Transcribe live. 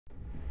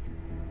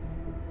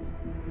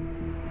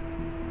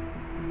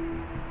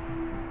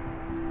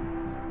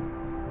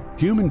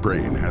human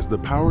brain has the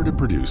power to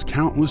produce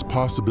countless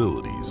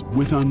possibilities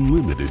with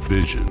unlimited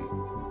vision.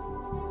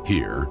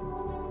 Here,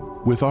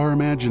 with our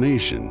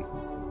imagination,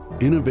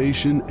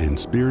 innovation, and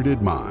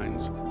spirited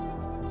minds,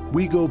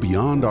 we go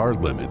beyond our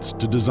limits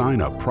to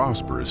design a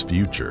prosperous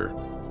future.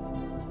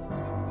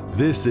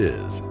 This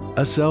is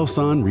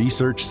ASELSAN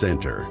Research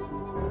Center.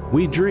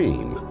 We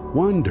dream,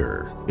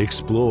 wonder,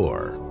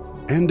 explore,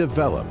 and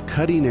develop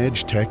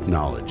cutting-edge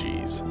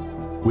technologies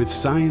with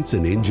science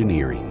and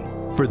engineering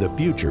for the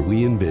future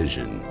we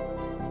envision.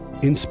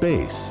 In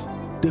space,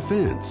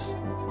 defense,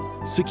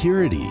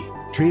 security,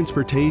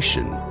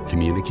 transportation,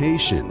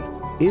 communication,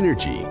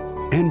 energy,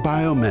 and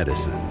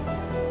biomedicine.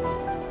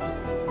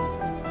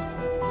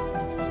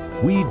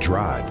 We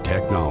drive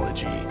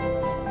technology.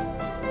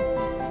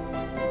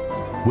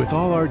 With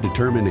all our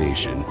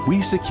determination,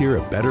 we secure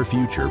a better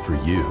future for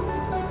you.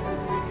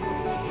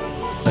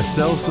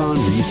 ASELSAN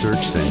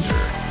Research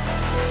Center.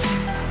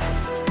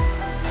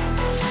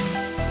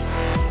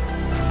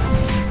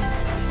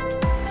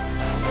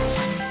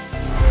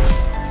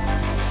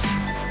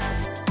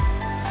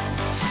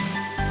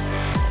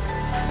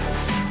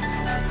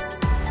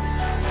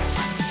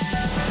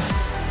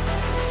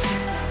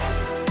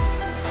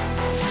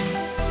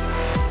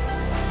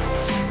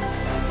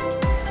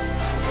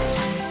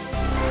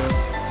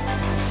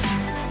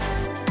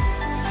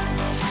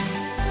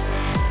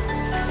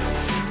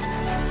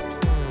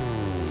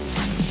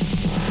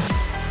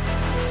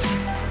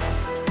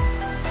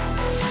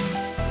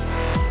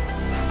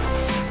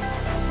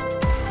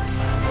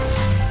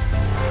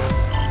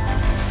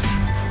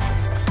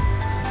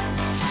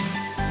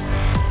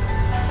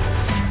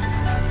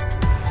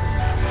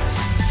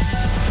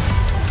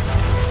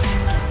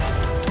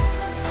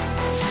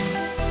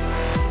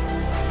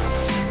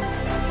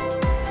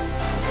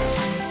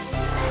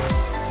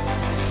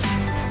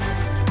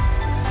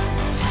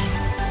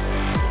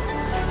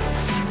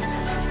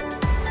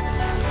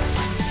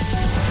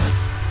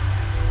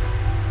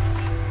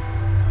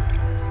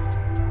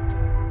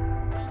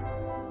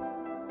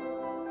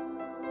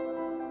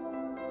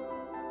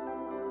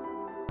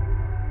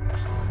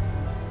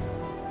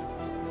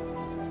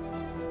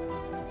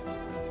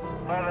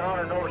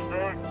 Kanalına North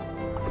State.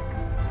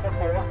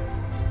 4-4.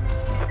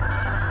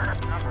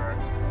 Number.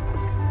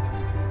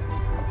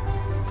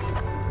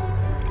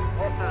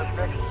 What's the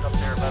restrictions up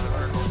there by the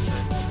North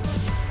State?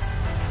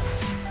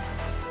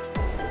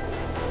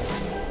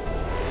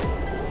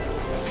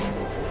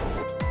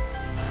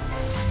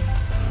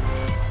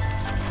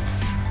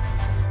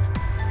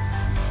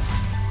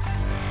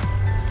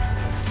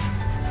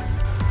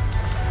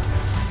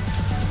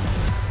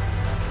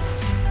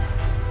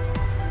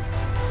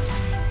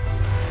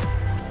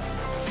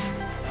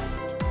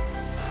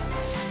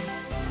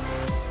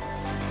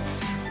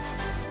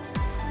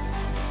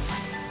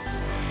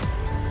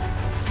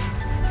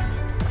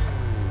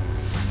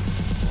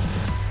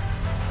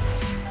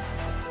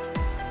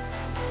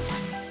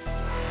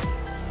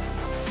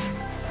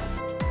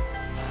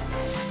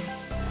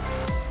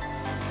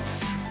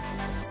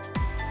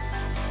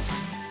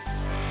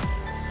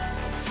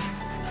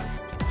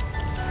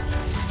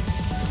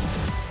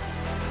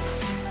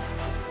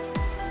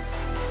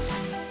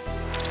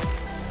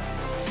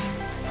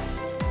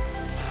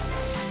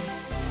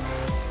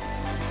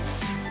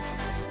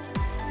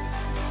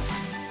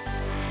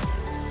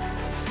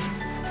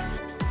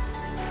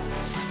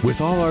 With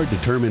all our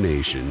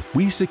determination,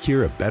 we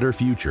secure a better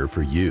future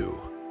for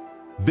you.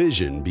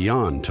 Vision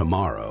beyond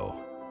tomorrow.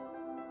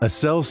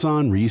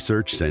 ASELSAN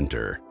Research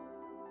Center.